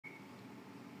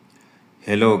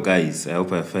Hello guys, I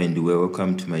hope I find you well.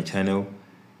 Welcome to my channel.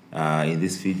 In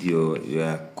this video we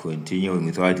are continuing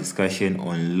with our discussion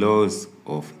on laws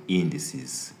of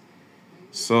indices.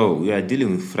 So we are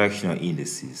dealing with fractional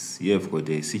indices. Here we've got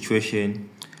a situation,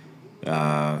 we've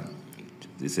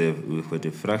got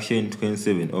a fraction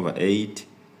 27 over 8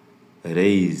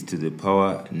 raised to the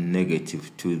power negative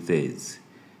 2/3.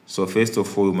 So first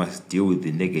of all we must deal with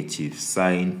the negative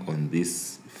sign on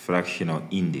this fractional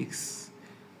index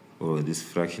or this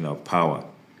fractional power.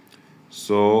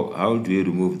 So how do we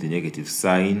remove the negative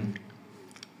sign?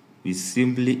 We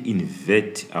simply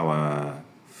invert our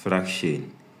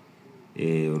fraction,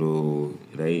 or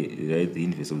write the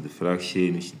inverse of the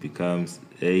fraction, which becomes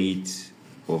 8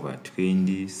 over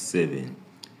 27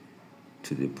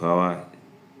 to the power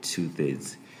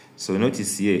 2/3. So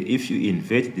notice here, if you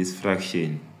invert this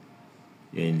fraction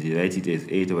and write it as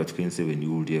 8 over 27,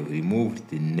 you would have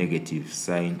removed the negative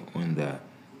sign on the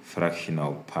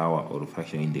fractional power or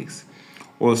fractional index.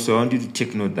 Also, I want you to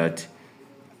take note that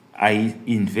I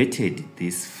inverted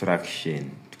this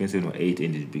fraction 27 over 8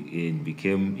 and it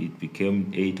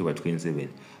became 8 over 27,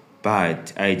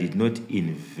 but I did not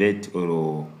invert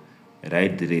or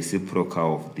write the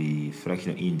reciprocal of the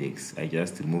fractional index. I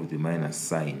just removed the minus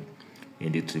sign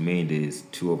and it remained as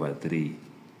 2 over 3.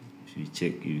 If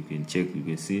you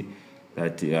can see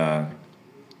that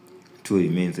 2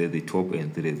 remains at the top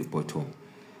and 3 at the bottom.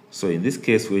 So in this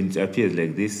case, when it appears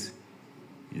like this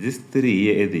 3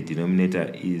 here at the denominator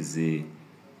is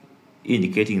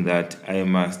indicating that I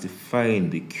must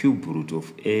find the cube root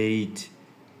of 8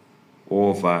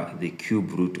 over the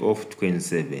cube root of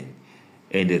 27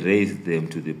 and raise them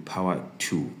to the power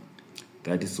 2.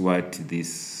 That is what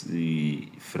this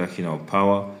fractional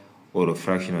power or a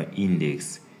fractional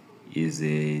index is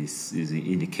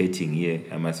indicating here.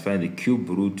 I must find the cube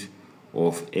root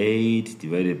of 8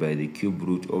 divided by the cube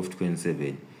root of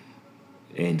 27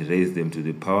 and raise them to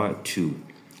the power 2.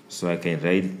 So I can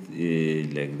write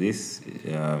like this.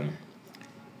 I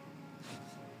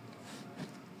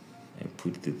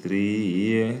put the 3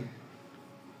 here,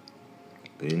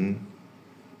 then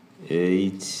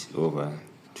 8 over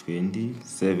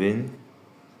 27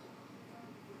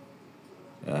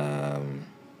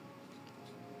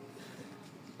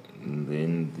 and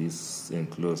then this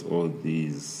enclose all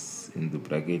these in the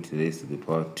bracket raised to the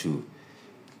power 2.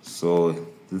 So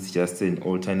this is just an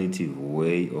alternative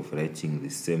way of writing the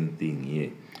same thing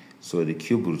here. So the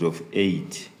cube root of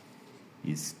 8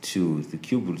 is 2. The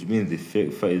cube root means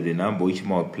the number which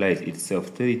multiplies itself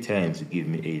 3 times to give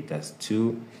me 8, that's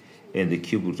 2. And the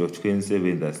cube root of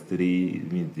 27, that's 3.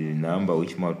 It means the number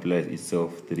which multiplies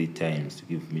itself 3 times to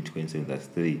give me 27, that's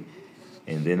 3.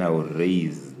 And then I will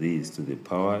raise this to the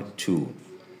power 2.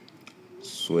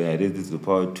 So when I raise this to the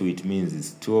power 2, it means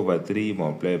it's 2 over 3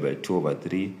 multiplied by 2 over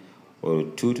 3, or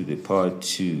 2 to the power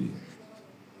 2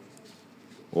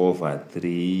 over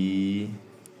 3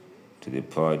 to the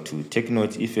power 2. Take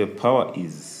note, if a power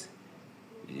is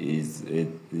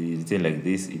written like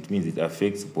this, it means it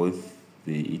affects both.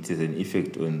 It has an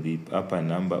effect on the upper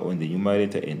number on the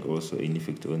numerator and also an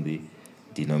effect on the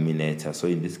denominator. So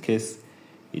in this case,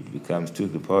 it becomes 2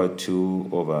 to the power 2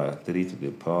 over 3 to the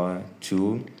power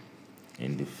 2.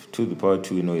 And if 2 to the power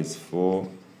 2, you know, is 4.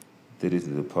 3 to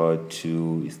the power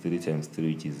 2 is 3 times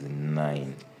 3, which is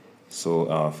 9. So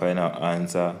our final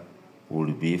answer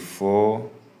will be 4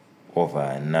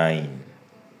 over 9.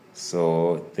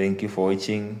 So thank you for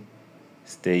watching.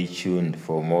 Stay tuned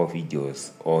for more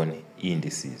videos on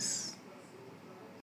indices.